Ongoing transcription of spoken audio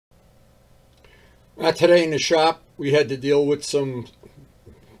Today in the shop, we had to deal with some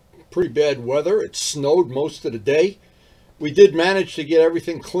pretty bad weather. It snowed most of the day. We did manage to get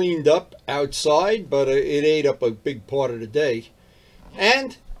everything cleaned up outside, but it ate up a big part of the day.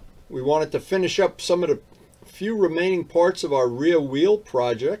 And we wanted to finish up some of the few remaining parts of our rear wheel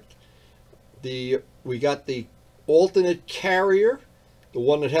project. We got the alternate carrier, the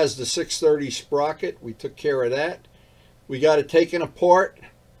one that has the 630 sprocket. We took care of that. We got it taken apart,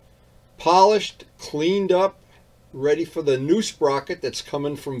 polished, cleaned up, ready for the new sprocket that's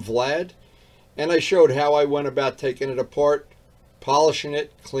coming from Vlad. And I showed how I went about taking it apart, polishing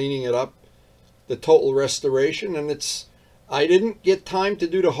it, cleaning it up, the total restoration. And I didn't get time to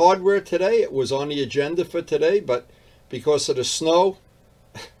do the hardware today. It was on the agenda for today, but because of the snow,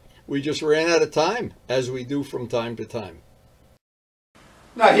 we just ran out of time, as we do from time to time.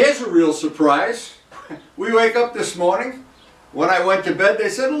 Now here's a real surprise. We wake up this morning. When I went to bed, they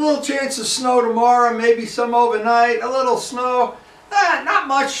said a little chance of snow tomorrow, maybe some overnight, a little snow. Not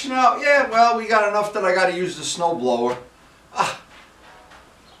much snow. Yeah, well, we got enough that I got to use the snow blower.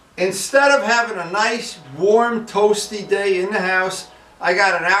 Instead of having a nice, warm, toasty day in the house, I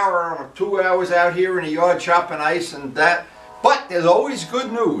got an hour or 2 hours out here in the yard chopping ice and that. But there's always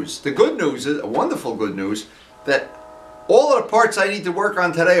good news. The good news is, wonderful good news, that all of the parts I need to work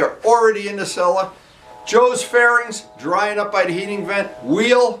on today are already in the cellar. Joe's fairings drying up by the heating vent.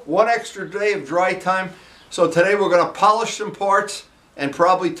 Wheel, 1 extra day of dry time. So today we're going to polish some parts and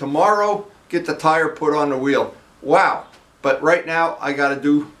probably tomorrow get the tire put on the wheel. Wow. But right now I got to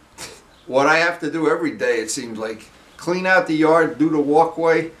do what I have to do every day, it seems like. Clean out the yard, do the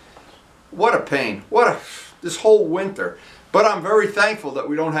walkway. What a pain. This whole winter. But I'm very thankful that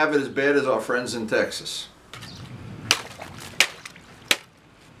we don't have it as bad as our friends in Texas.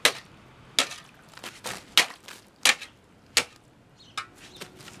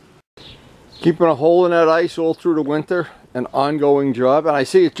 Keeping a hole in that ice all through the winter, an ongoing job. And I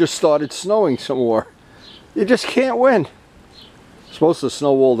see it just started snowing some more. You just can't win. It's supposed to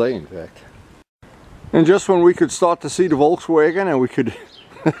snow all day, in fact. And just when we could start to see the Volkswagen and we could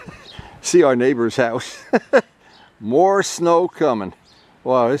see our neighbor's house, more snow coming.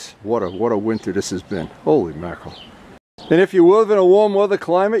 Wow, what a winter this has been. Holy mackerel. And if you live in a warm weather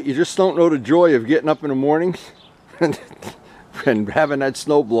climate, you just don't know the joy of getting up in the morning and having that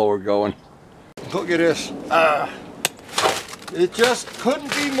snowblower going. Look at this. It just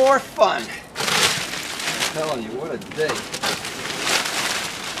couldn't be more fun. I'm telling you, what a day.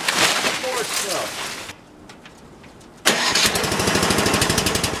 More stuff.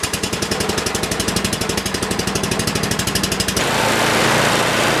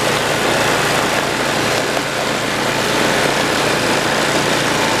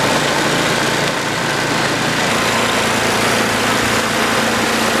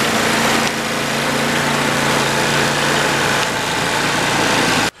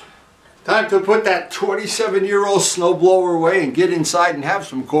 Time to put that 27-year-old snowblower away and get inside and have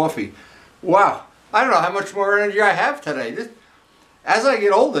some coffee. Wow, I don't know how much more energy I have today. As I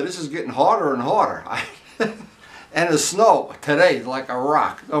get older, this is getting harder and harder. And the snow today is like a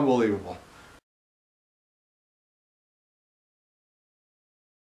rock. Unbelievable.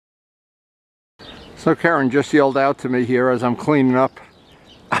 So Karen just yelled out to me here as I'm cleaning up.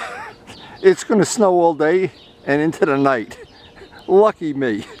 It's going to snow all day and into the night. Lucky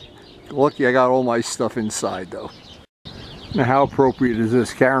me. Lucky I got all my stuff inside though. Now how appropriate is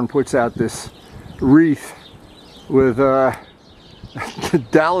this? Karen puts out this wreath with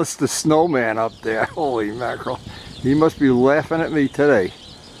Dallas the Snowman up there. Holy mackerel. He must be laughing at me today.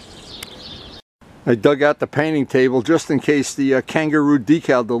 I dug out the painting table just in case the kangaroo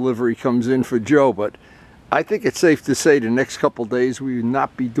decal delivery comes in for Joe, but I think it's safe to say the next couple days we will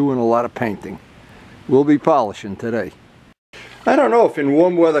not be doing a lot of painting. We'll be polishing today. I don't know if in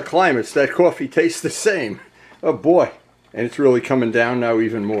warm weather climates that coffee tastes the same. Oh boy, and it's really coming down now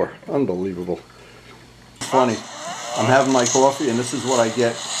even more. Unbelievable. Funny, I'm having my coffee and this is what I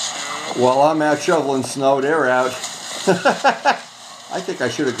get. While I'm out shoveling snow, they're out. I think I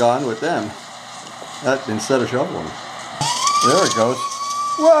should have gone with them instead of shoveling. There it goes.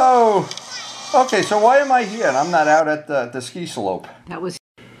 Whoa! Okay, so why am I here and I'm not out at the ski slope?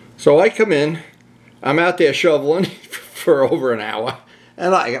 So I come in, I'm out there shoveling for over an hour,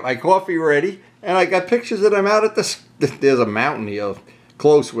 and I got my coffee ready, and I got pictures that I'm out at there's a mountain here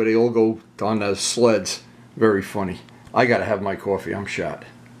close where they all go on those sleds. Very funny. I gotta have my coffee, I'm shot.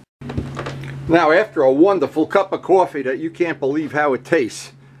 Now after a wonderful cup of coffee that you can't believe how it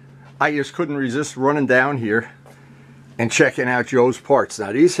tastes, I just couldn't resist running down here and checking out Joe's parts.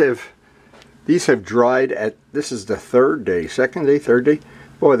 Now these have dried at, this is the third day, second day, third day.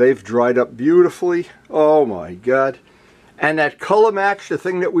 Boy, they've dried up beautifully. Oh my God. And that color match, the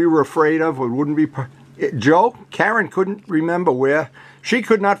thing that we were afraid of, it wouldn't be... Karen couldn't remember where, she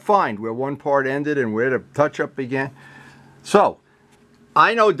could not find where one part ended and where the touch-up began. So,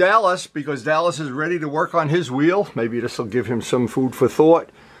 I know Dallas, because Dallas is ready to work on his wheel. Maybe this will give him some food for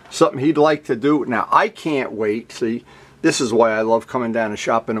thought. Something he'd like to do. Now, I can't wait. See, this is why I love coming down to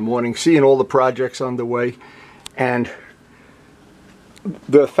shop in the morning, seeing all the projects underway. And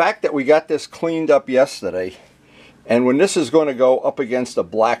the fact that we got this cleaned up yesterday, and when this is going to go up against a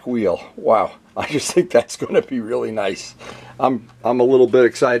black wheel, wow, I just think that's going to be really nice. I'm a little bit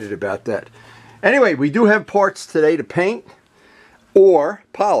excited about that. Anyway, we do have parts today to paint or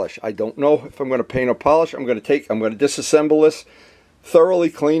polish. I don't know if I'm going to paint or polish. I'm going to disassemble this, thoroughly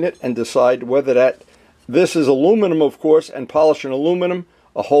clean it, and decide whether this is aluminum, of course, and polishing aluminum,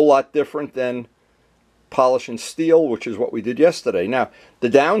 a whole lot different than polishing steel, which is what we did yesterday. Now, the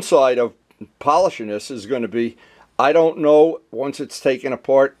downside of polishing this is going to be, I don't know, once it's taken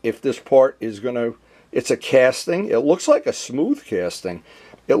apart, if this part is going to, it's a casting. It looks like a smooth casting.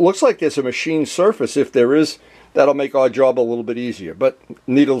 It looks like there's a machine surface. If there is, that'll make our job a little bit easier. But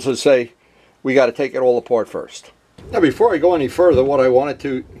needless to say, we got to take it all apart first. Now, before I go any further, what I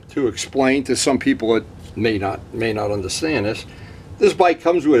wanted to explain to some people that may not understand this bike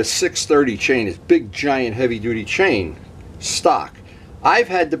comes with a 630 chain. It's big, giant, heavy-duty chain, stock. I've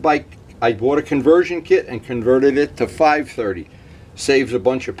had the bike, I bought a conversion kit and converted it to 530. Saves a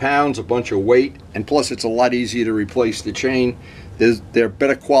bunch of pounds, a bunch of weight, and plus it's a lot easier to replace the chain. There are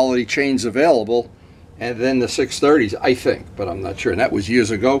better quality chains available and then the 630s, I think, but I'm not sure. And that was years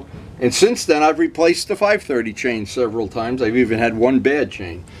ago. And since then, I've replaced the 530 chain several times. I've even had one bad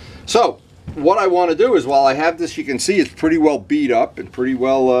chain. So, what I want to do is, while I have this, you can see it's pretty well beat up and pretty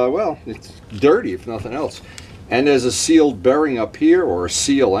well, well, it's dirty if nothing else. And there's a sealed bearing up here, or a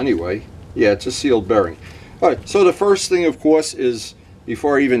seal anyway. Yeah, it's a sealed bearing. All right, so the first thing, of course, is,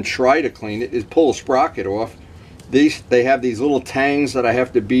 before I even try to clean it, is pull a sprocket off. They have these little tangs that I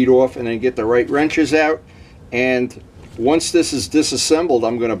have to beat off and then get the right wrenches out. And once this is disassembled,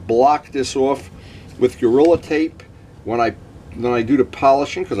 I'm going to block this off with Gorilla Tape when I do the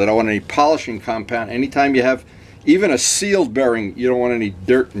polishing, because I don't want any polishing compound. Anytime you have even a sealed bearing, you don't want any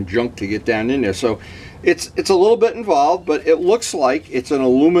dirt and junk to get down in there. So it's a little bit involved, but it looks like it's an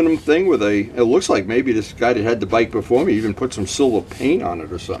aluminum thing with it looks like maybe this guy that had the bike before me even put some silver paint on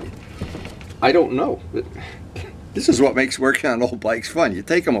it or something. I don't know. This is what makes working on old bikes fun. You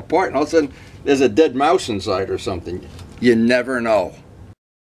take them apart and all of a sudden there's a dead mouse inside or something. You never know.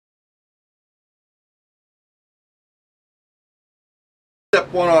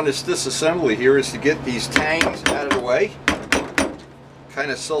 Step one on this disassembly here is to get these tangs out of the way. Kind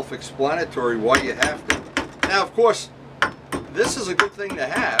of self-explanatory why you have to. Now, of course, this is a good thing to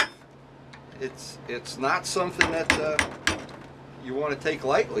have. It's not something that you want to take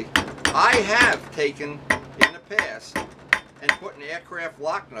lightly. I have taken in the past and putting aircraft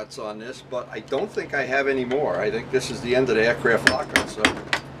lock nuts on this, but I don't think I have any more. I think this is the end of the aircraft lock nuts, so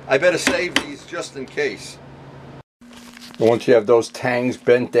I better save these just in case. Once you have those tangs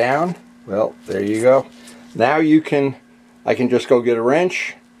bent down, well, there you go. Now I can just go get a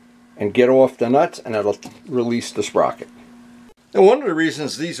wrench and get off the nuts, and it'll release the sprocket. And one of the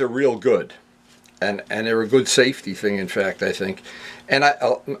reasons these are real good, and they're a good safety thing, in fact, I think, and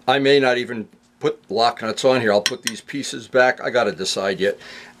I may not even put lock nuts on here. I'll put these pieces back. I got to decide yet.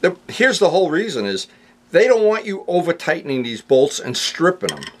 Here's the whole reason is they don't want you over tightening these bolts and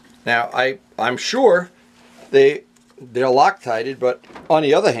stripping them. Now, I'm sure they're Loctited, but on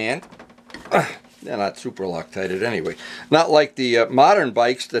the other hand, they're not super Loctited anyway. Not like the modern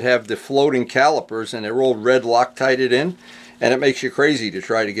bikes that have the floating calipers and they're all red Loctited in, and it makes you crazy to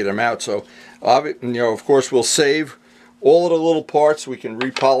try to get them out. So, you know, of course, we'll save all of the little parts. We can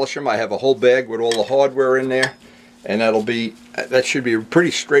repolish them. I have a whole bag with all the hardware in there, and that should be a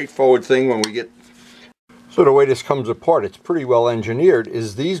pretty straightforward thing when we get. So the way this comes apart, it's pretty well engineered,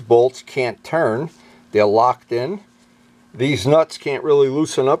 is these bolts can't turn. They're locked in. These nuts can't really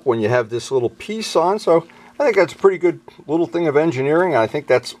loosen up when you have this little piece on, so I think that's a pretty good little thing of engineering. I think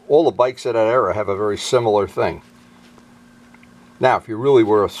that's all the bikes of that era have a very similar thing. Now, if you really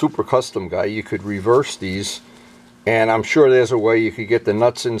were a super custom guy, you could reverse these, and I'm sure there's a way you could get the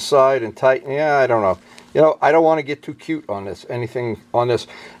nuts inside and tighten. Yeah, I don't know. You know, I don't want to get too cute on this, anything on this,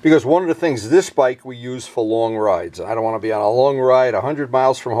 because one of the things, this bike we use for long rides. I don't want to be on a long ride 100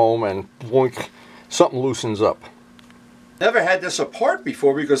 miles from home and boink, something loosens up. Never had this apart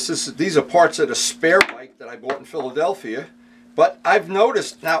before, because these are parts of the spare bike that I bought in Philadelphia, But I've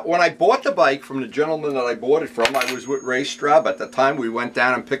noticed, now when I bought the bike from the gentleman that I bought it from, I was with Ray Straub at the time. We went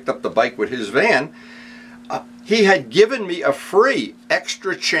down and picked up the bike with his van. He had given me a free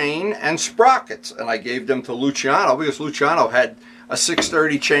extra chain and sprockets, and I gave them to Luciano because Luciano had a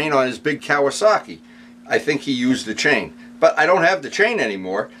 630 chain on his big Kawasaki. I think he used the chain, but I don't have the chain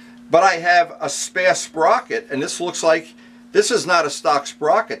anymore. But I have a spare sprocket, and this looks like, this is not a stock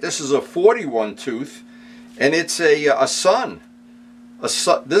sprocket. This is a 41 tooth, and it's a Sun. A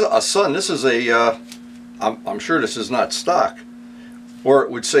Sun. This is a, I'm sure this is not stock. Or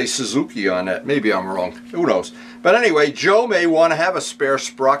it would say Suzuki on that. Maybe I'm wrong. Who knows? But anyway, Joe may want to have a spare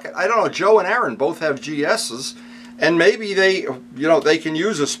sprocket. I don't know. Joe and Aaron both have GS's, and maybe they, they can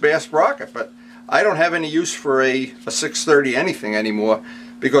use a spare sprocket. But I don't have any use for a 630 anything anymore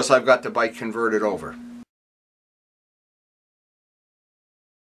because I've got the bike converted over.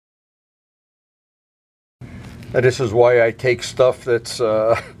 And this is why I take stuff that's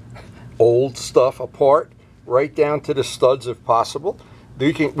old stuff apart, right down to the studs if possible.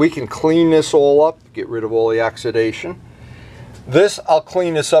 We can clean this all up, get rid of all the oxidation. This, I'll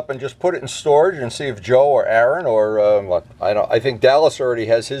clean this up and just put it in storage and see if Joe or Aaron or I think Dallas already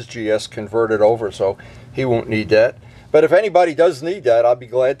has his GS converted over, so he won't need that. But if anybody does need that, I'll be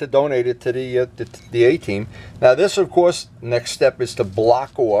glad to donate it to the A-team. Now this, of course, next step is to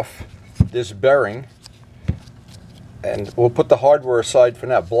block off this bearing. And we'll put the hardware aside for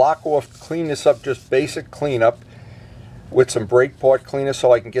now. Block off, clean this up, just basic cleanup with some brake part cleaner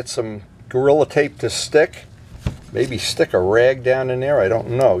so I can get some Gorilla Tape to stick. Maybe stick a rag down in there, I don't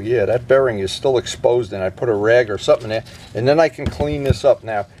know. Yeah, that bearing is still exposed and I put a rag or something there. And then I can clean this up.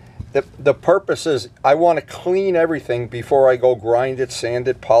 Now, the purpose is I want to clean everything before I go grind it, sand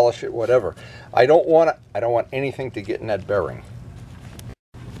it, polish it, whatever. I don't want anything to get in that bearing.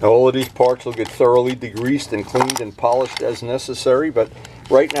 All of these parts will get thoroughly degreased and cleaned and polished as necessary, but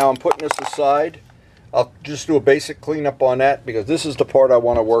right now I'm putting this aside. I'll just do a basic cleanup on that because this is the part I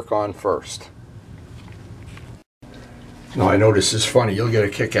want to work on first. Now I know this is funny, you'll get a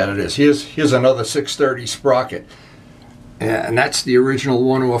kick out of this. Here's another 630 sprocket. And that's the original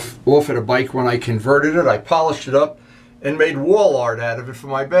one off of the bike when I converted it. I polished it up and made wall art out of it for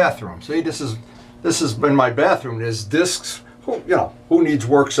my bathroom. See, this has been my bathroom. There's discs. Who needs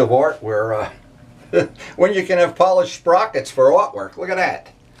works of art where when you can have polished sprockets for artwork? Look at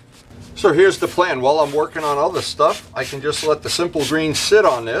that. So here's the plan. While I'm working on other stuff, I can just let the Simple Green sit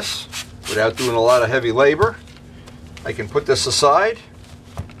on this without doing a lot of heavy labor. I can put this aside.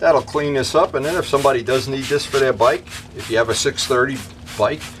 That'll clean this up, and then if somebody does need this for their bike, if you have a 630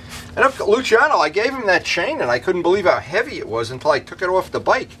 bike, and if Luciano, I gave him that chain and I couldn't believe how heavy it was until I took it off the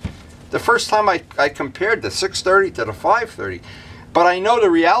bike. The first time I compared the 630 to the 530. But I know the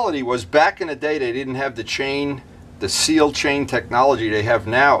reality was back in the day they didn't have the chain, the sealed chain technology they have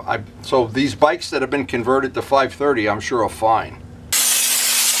now. So these bikes that have been converted to 530 I'm sure are fine.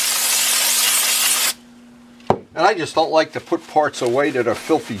 And I just don't like to put parts away that are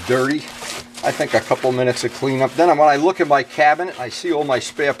filthy dirty. I think a couple minutes of cleanup. Then when I look at my cabinet, I see all my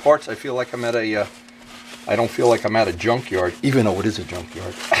spare parts. I feel like I'm at I don't feel like I'm at a junkyard, even though it is a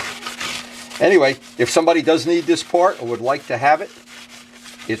junkyard. Anyway, if somebody does need this part or would like to have it,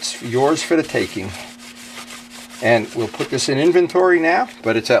 it's yours for the taking. And we'll put this in inventory now,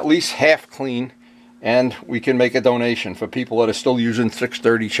 but it's at least half clean, and we can make a donation for people that are still using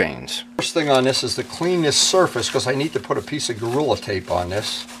 630 chains. First thing on this is to clean this surface because I need to put a piece of Gorilla Tape on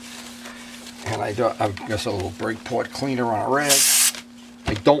this. And I guess a little brake part cleaner on a rag.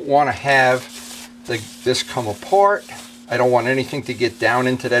 I don't want to have this come apart. I don't want anything to get down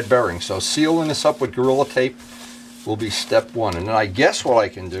into that bearing. So sealing this up with Gorilla Tape will be step one. And then I guess what I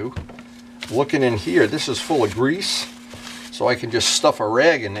can do, looking in here, this is full of grease. So I can just stuff a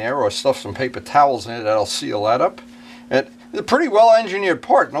rag in there or stuff some paper towels in it. That'll seal that up. And it's a pretty well engineered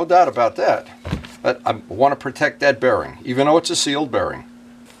part, no doubt about that. But I want to protect that bearing, even though it's a sealed bearing.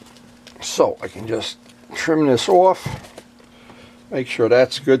 So I can just trim this off. Make sure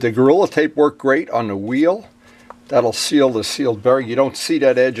that's good. The Gorilla Tape worked great on the wheel. That'll seal the sealed bearing. You don't see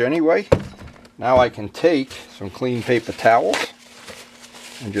that edge anyway. Now I can take some clean paper towels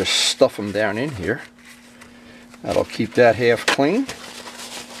and just stuff them down in here. That'll keep that half clean.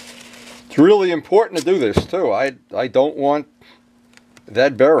 It's really important to do this too. I don't want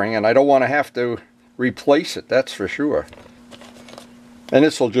that bearing, and I don't want to have to replace it, that's for sure. And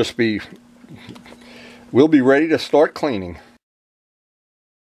this will just be, we'll be ready to start cleaning.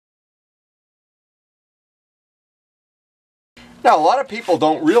 Now, a lot of people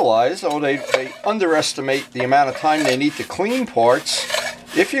don't realize, or they underestimate the amount of time they need to clean parts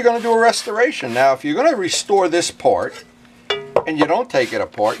if you're going to do a restoration. Now, if you're going to restore this part, and you don't take it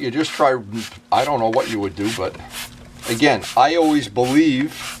apart. You just try, I don't know what you would do, but again, I always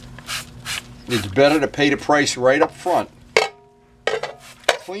believe it's better to pay the price right up front.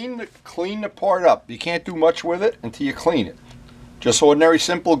 Clean the part up. You can't do much with it until you clean it. Just ordinary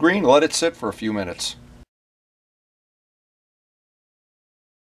simple green, let it sit for a few minutes.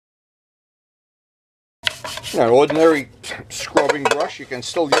 Now, an ordinary scrubbing brush, you can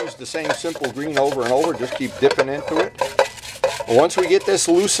still use the same simple green over and over, just keep dipping into it. But once we get this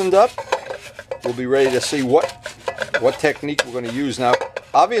loosened up, we'll be ready to see what technique we're going to use. Now,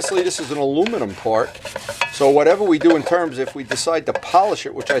 obviously this is an aluminum part, so whatever we do in terms, if we decide to polish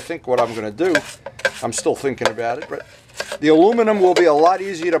it, which I think what I'm going to do, I'm still thinking about it, but the aluminum will be a lot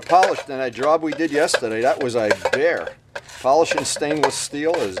easier to polish than that job we did yesterday. That was a bear. Polishing stainless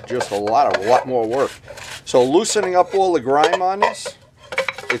steel is just a lot more work. So loosening up all the grime on this,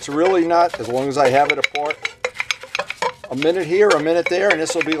 it's really not, as long as I have it apart, a minute here, a minute there, and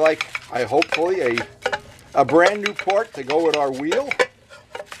this will be like, hopefully a brand new part to go with our wheel.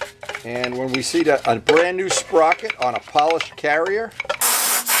 And when we see a brand new sprocket on a polished carrier,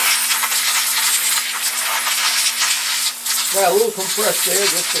 got a little compressed air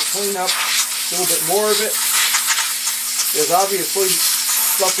just to clean up a little bit more of it. There's obviously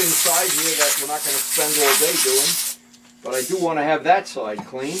stuff inside here that we're not going to spend all day doing, but I do want to have that side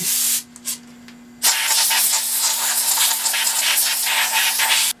clean.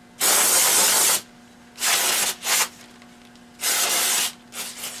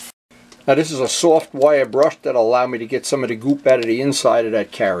 Now this is a soft wire brush that'll allow me to get some of the goop out of the inside of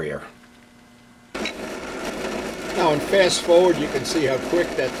that carrier. Now, and fast forward, you can see how quick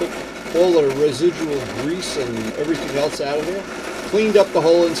that took all of the residual grease and everything else out of there. Cleaned up the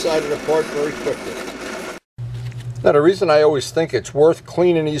whole inside of the part very quickly. Now, the reason I always think it's worth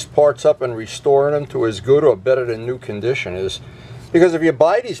cleaning these parts up and restoring them to as good or better than new condition is because if you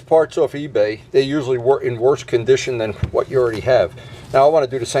buy these parts off eBay, they usually were in worse condition than what you already have. Now, I want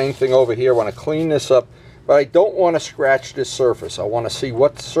to do the same thing over here. I want to clean this up, but I don't want to scratch this surface. I want to see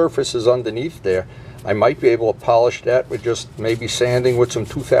what surface is underneath there. I might be able to polish that with just maybe sanding with some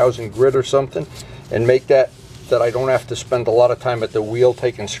 2000 grit or something and make that I don't have to spend a lot of time at the wheel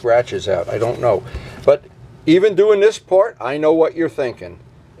taking scratches out. I don't know. But even doing this part, I know what you're thinking.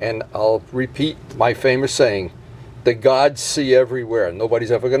 And I'll repeat my famous saying, the gods see everywhere. Nobody's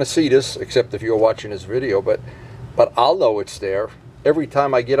ever going to see this except if you're watching this video, but I'll know it's there. Every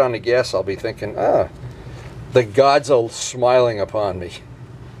time I get on the gas, I'll be thinking, the gods are smiling upon me.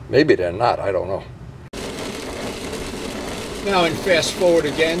 Maybe they're not, I don't know. Now, and fast forward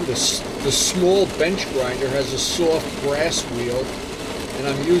again, the small bench grinder has a soft brass wheel, and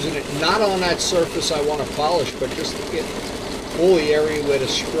I'm using it not on that surface I want to polish, but just to get all the area where the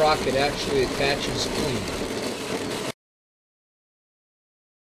sprocket actually attaches clean.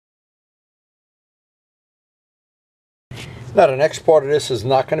 Now, the next part of this is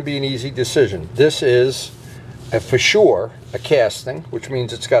not going to be an easy decision. This is, for sure, a casting, which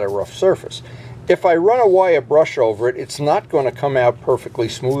means it's got a rough surface. If I run a wire brush over it, it's not going to come out perfectly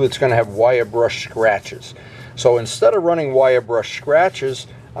smooth. It's going to have wire brush scratches. So instead of running wire brush scratches,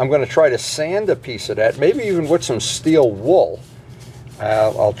 I'm going to try to sand a piece of that, maybe even with some steel wool.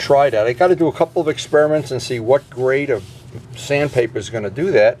 I'll try that. I got to do a couple of experiments and see what grade of sandpaper is going to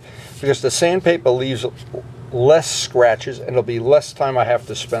do that, because the sandpaper leaves less scratches and it'll be less time I have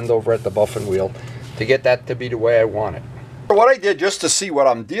to spend over at the buffing wheel to get that to be the way I want it. What I did, just to see what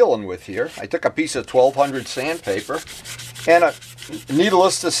I'm dealing with here, I took a piece of 1200 sandpaper, and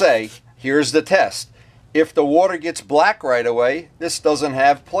needless to say, here's the test. If the water gets black right away, this doesn't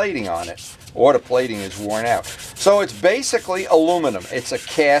have plating on it, or the plating is worn out. So it's basically aluminum. It's a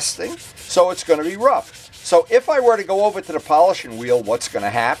casting, so it's going to be rough. So if I were to go over to the polishing wheel, what's going to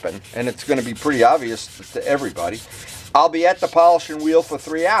happen, and it's going to be pretty obvious to everybody, I'll be at the polishing wheel for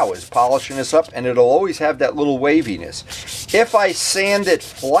 3 hours polishing this up, and it'll always have that little waviness. If I sand it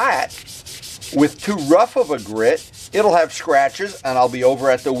flat with too rough of a grit, it'll have scratches, and I'll be over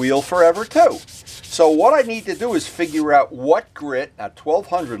at the wheel forever too. So what I need to do is figure out what grit. Now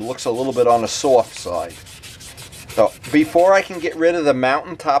 1200 looks a little bit on the soft side. So before I can get rid of the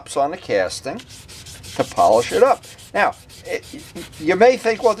mountaintops on the casting, to polish it up. Now, you may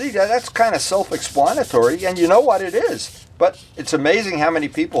think, well, that's kind of self-explanatory, and you know what it is. But it's amazing how many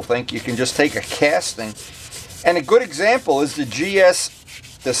people think you can just take a casting. And a good example is the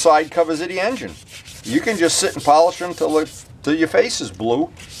GS, the side covers of the engine. You can just sit and polish them till your face is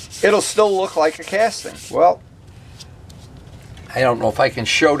blue. It'll still look like a casting. Well, I don't know if I can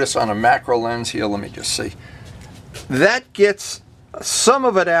show this on a macro lens here. Let me just see. That gets some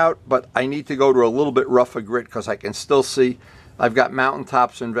of it out, but I need to go to a little bit rougher grit because I can still see I've got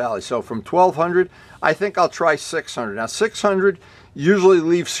mountaintops and valleys. So from 1200, I think I'll try 600. Now 600 usually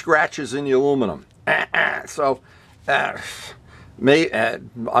leaves scratches in the aluminum. So I'm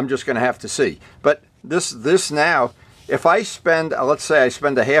just going to have to see. But this now, if I spend, let's say I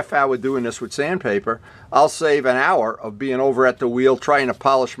spend a half hour doing this with sandpaper, I'll save an hour of being over at the wheel trying to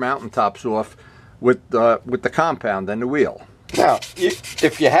polish mountaintops off with the compound and the wheel. Now,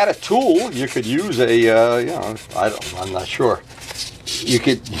 if you had a tool, you could use a, you know, I'm not sure. You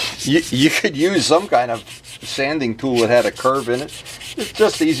could use some kind of sanding tool that had a curve in it. It's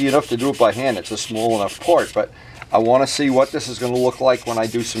just easy enough to do it by hand. It's a small enough part, but I want to see what this is going to look like when I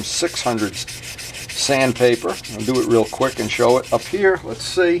do some 600 sandpaper. I'll do it real quick and show it up here. Let's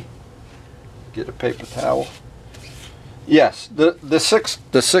see. Get a paper towel. Yes, the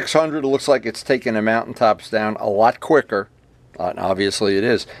 600 looks like it's taking the mountaintops down a lot quicker. And obviously it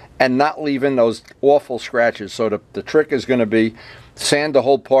is, and not leaving those awful scratches. So the trick is going to be sand the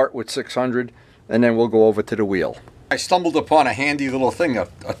whole part with 600, and then we'll go over to the wheel. I stumbled upon a handy little thing, a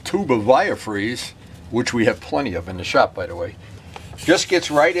tube of Viafreeze, which we have plenty of in the shop, by the way. Just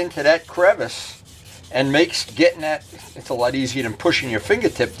gets right into that crevice and makes getting that, it's a lot easier than pushing your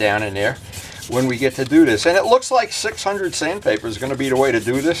fingertip down in there when we get to do this. And it looks like 600 sandpaper is going to be the way to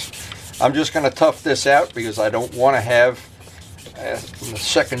do this. I'm just going to tough this out because I don't want to have the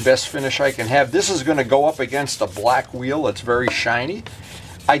second best finish I can have. This is going to go up against a black wheel that's very shiny.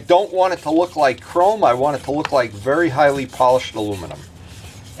 I don't want it to look like chrome. I want it to look like very highly polished aluminum.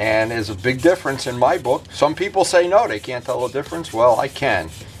 And there's a big difference in my book. Some people say no, they can't tell the difference. Well, I can.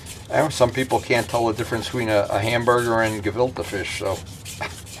 Some people can't tell the difference between a hamburger and gefilte fish. So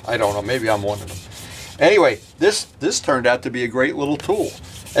I don't know. Maybe I'm one of them. Anyway, this turned out to be a great little tool.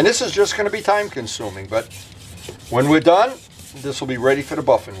 And this is just going to be time consuming. But when we're done, this will be ready for the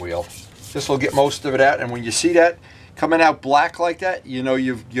buffing wheel. This will get most of it out, and when you see that coming out black like that, you know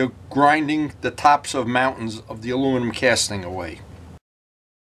you're grinding the tops of mountains of the aluminum casting away.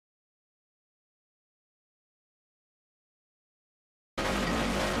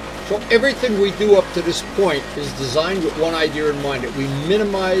 So everything we do up to this point is designed with one idea in mind, that we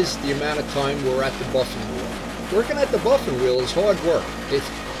minimize the amount of time we're at the buffing wheel. Working at the buffing wheel is hard work.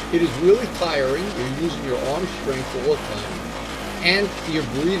 It is really tiring. You're using your arm strength all the time. And you're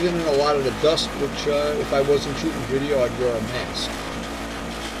breathing in a lot of the dust, which if I wasn't shooting video, I'd wear a mask.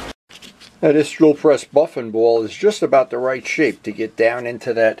 Now this drill press buffing ball is just about the right shape to get down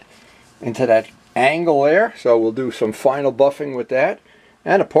into that angle there. So we'll do some final buffing with that.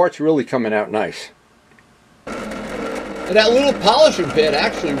 And the part's really coming out nice. And that little polishing pad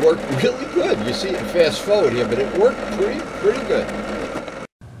actually worked really good. You see it fast forward here, but it worked pretty good.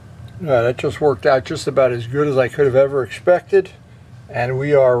 That just worked out just about as good as I could have ever expected. And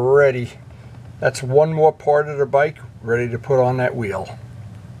we are ready. That's one more part of the bike ready to put on that wheel.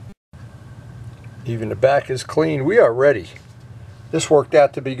 Even the back is clean. We are ready. This worked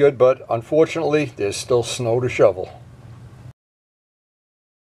out to be good, but unfortunately there's still snow to shovel.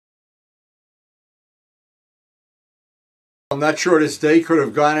 I'm not sure this day could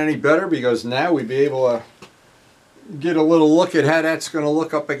have gone any better, because now we'd be able to get a little look at how that's going to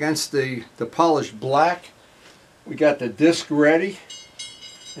look up against the polished black. We got the disc ready.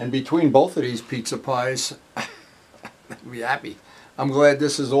 And between both of these pizza pies, I'll be happy. I'm glad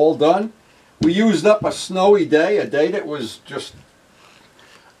this is all done. We used up a snowy day, a day that was just,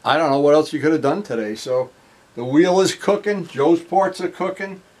 I don't know what else you could have done today. So the wheel is cooking, Joe's parts are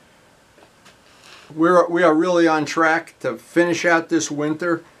cooking. We are really on track to finish out this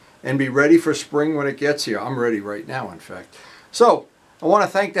winter and be ready for spring when it gets here. I'm ready right now, in fact. So I want to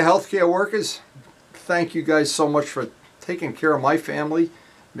thank the healthcare workers. Thank you guys so much for taking care of my family.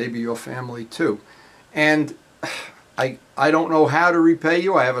 Maybe your family too. And I don't know how to repay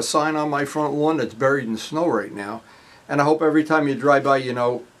you. I have a sign on my front lawn that's buried in snow right now. And I hope every time you drive by, you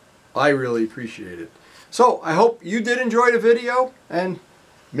know, I really appreciate it. So I hope you did enjoy the video, and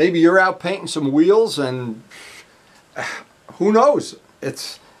maybe you're out painting some wheels, and who knows?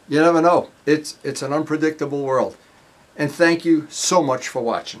 You never know. It's an unpredictable world. And thank you so much for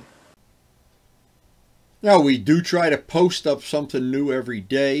watching. Now, we do try to post up something new every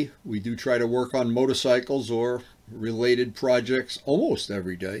day. We do try to work on motorcycles or related projects almost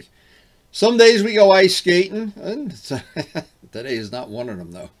every day. Some days we go ice skating, and today is not one of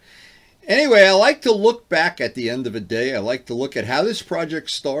them, though. Anyway, I like to look back at the end of a day. I like to look at how this project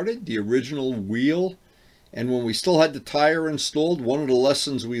started, the original wheel, and when we still had the tire installed, one of the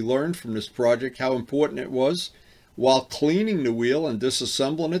lessons we learned from this project, how important it was while cleaning the wheel and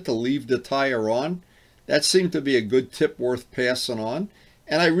disassembling it to leave the tire on. That seemed to be a good tip worth passing on.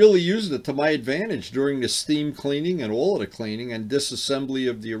 And I really used it to my advantage during the steam cleaning and all of the cleaning and disassembly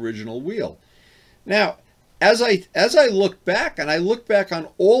of the original wheel. Now, as I look back, and I look back on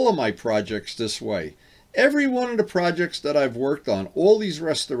all of my projects this way, every one of the projects that I've worked on, all these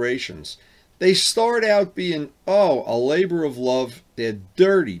restorations, they start out being, oh, a labor of love. They're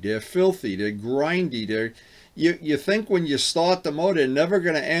dirty, they're filthy, they're grindy, you think when you start them, oh, they're never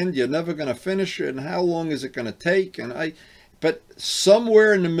going to end, you're never going to finish it, and how long is it going to take? But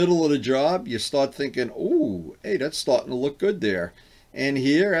somewhere in the middle of the job, you start thinking, ooh, hey, that's starting to look good there. And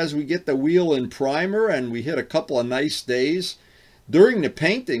here, as we get the wheel in primer and we hit a couple of nice days, during the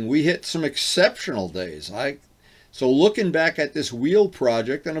painting, we hit some exceptional days. So looking back at this wheel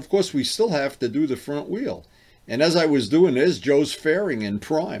project, and of course we still have to do the front wheel. And as I was doing this, Joe's fairing in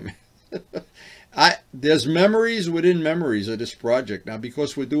prime. There's memories within memories of this project. Now,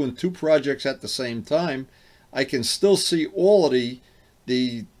 because we're doing two projects at the same time, I can still see all of the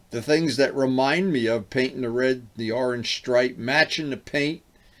things that remind me of painting the red, the orange stripe, matching the paint,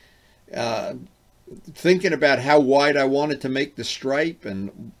 thinking about how wide I wanted to make the stripe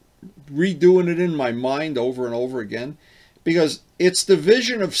and redoing it in my mind over and over again, because it's the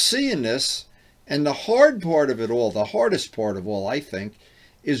vision of seeing this. And the hard part of it all, the hardest part of all, I think,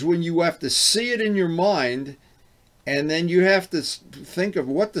 is when you have to see it in your mind and then you have to think of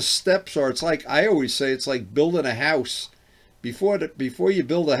what the steps are. It's like, I always say, it's like building a house. Before you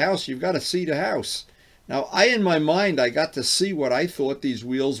build a house, you've got to see the house. Now, in my mind, I got to see what I thought these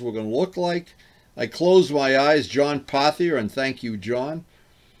wheels were going to look like. I closed my eyes. John Pothier, and thank you, John,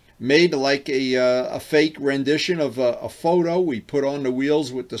 made like a fake rendition of a photo we put on the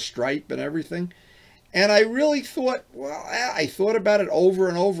wheels with the stripe and everything. And I really thought, well, I thought about it over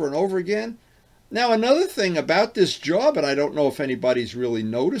and over and over again. Now, another thing about this job, and I don't know if anybody's really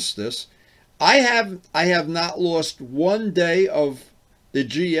noticed this, I have not lost one day of the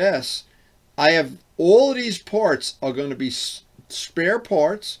GS. I have all of these parts are going to be spare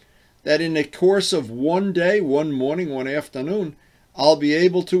parts that in the course of one day, one morning, one afternoon, I'll be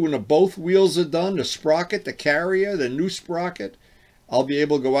able to, when both wheels are done, the sprocket, the carrier, the new sprocket, I'll be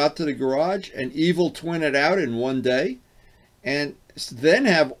able to go out to the garage and evil twin it out in one day, and then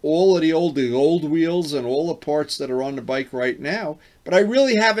have all of the old wheels and all the parts that are on the bike right now. But I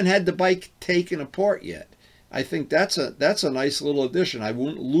really haven't had the bike taken apart yet. I think that's a nice little addition. I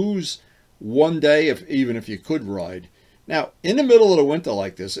wouldn't lose one day even if you could ride. Now, in the middle of the winter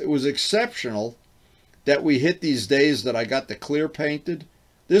like this, it was exceptional that we hit these days that I got the clear painted.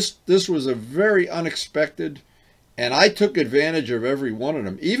 This was a very unexpected, and I took advantage of every one of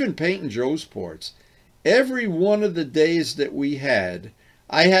them, even painting Joe's parts. Every one of the days that we had,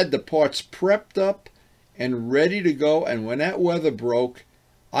 I had the parts prepped up and ready to go, and when that weather broke,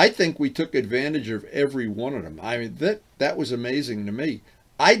 I think we took advantage of every one of them. I mean, that was amazing to me.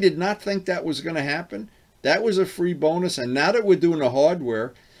 I did not think that was going to happen. That was a free bonus, and now that we're doing the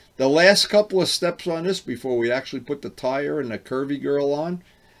hardware, the last couple of steps on this before we actually put the tire and the curvy girl on,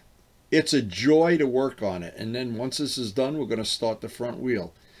 it's a joy to work on it. And then once this is done, we're going to start the front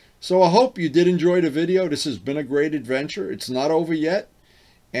wheel. So I hope you did enjoy the video. This has been a great adventure. It's not over yet.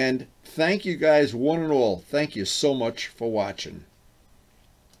 And thank you guys, one and all. Thank you so much for watching.